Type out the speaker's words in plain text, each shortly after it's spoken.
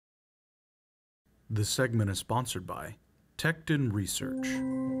This segment is sponsored by Tecton Research.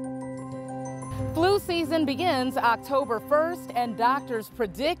 Flu season begins October 1st, and doctors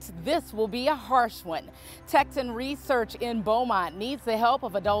predict this will be a harsh one. Tecton Research in Beaumont needs the help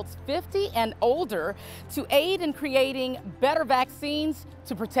of adults 50 and older to aid in creating better vaccines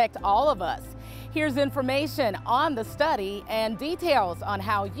to protect all of us. Here's information on the study and details on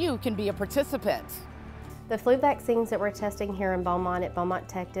how you can be a participant. The flu vaccines that we're testing here in Beaumont at Beaumont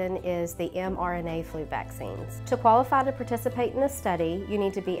Tecton is the mRNA flu vaccines. To qualify to participate in the study, you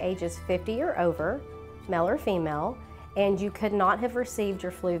need to be ages 50 or over, male or female, and you could not have received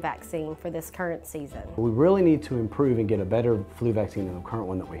your flu vaccine for this current season. We really need to improve and get a better flu vaccine than the current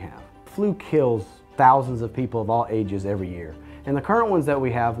one that we have. Flu kills thousands of people of all ages every year, and the current ones that we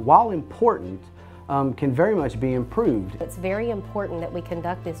have, while important, can very much be improved. It's very important that we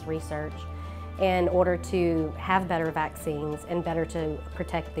conduct this research in order to have better vaccines and better to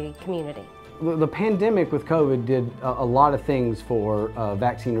protect the community. The pandemic with COVID did a lot of things for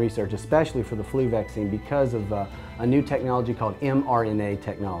vaccine research, especially for the flu vaccine, because of a new technology called mRNA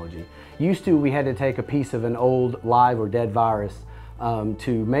technology. Used to, we had to take a piece of an old live or dead virus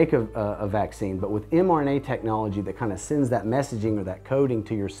to make a vaccine, but with mRNA technology that kind of sends that messaging or that coding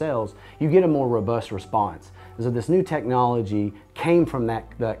to your cells, you get a more robust response. And so this new technology came from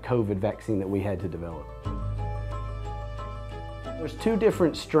that COVID vaccine that we had to develop. There's two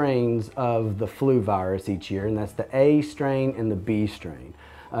different strains of the flu virus each year, and that's the A strain and the B strain.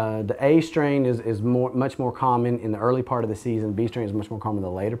 The A strain is much more common in the early part of the season. B strain is much more common in the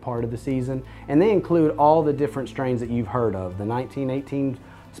later part of the season. And they include all the different strains that you've heard of. The 1918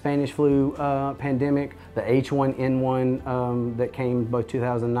 Spanish flu pandemic, the H1N1 that came both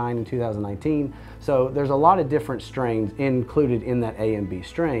 2009 and 2019. So there's a lot of different strains included in that A and B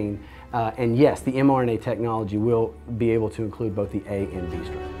strain. And yes, the mRNA technology will be able to include both the A and B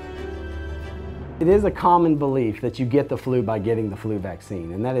strain. It is a common belief that you get the flu by getting the flu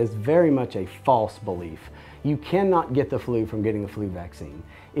vaccine, and that is very much a false belief. You cannot get the flu from getting the flu vaccine.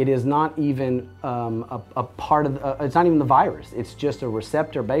 It is not even a part of, it's not even the virus. It's just a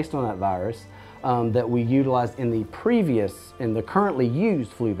receptor based on that virus that we utilized in the currently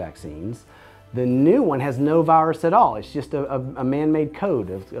used flu vaccines. The new one has no virus at all. It's just a man-made code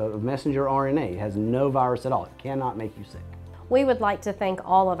of messenger RNA. It has no virus at all. It cannot make you sick. We would like to thank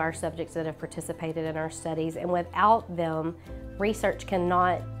all of our subjects that have participated in our studies, and without them, research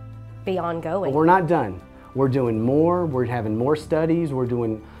cannot be ongoing. But we're not done. We're doing more, we're having more studies, we're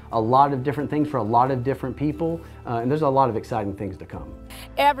doing a lot of different things for a lot of different people, and there's a lot of exciting things to come.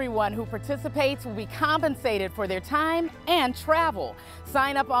 Everyone who participates will be compensated for their time and travel.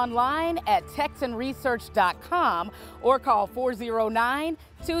 Sign up online at TectonResearch.com or call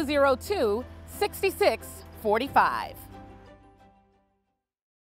 409-202-6645.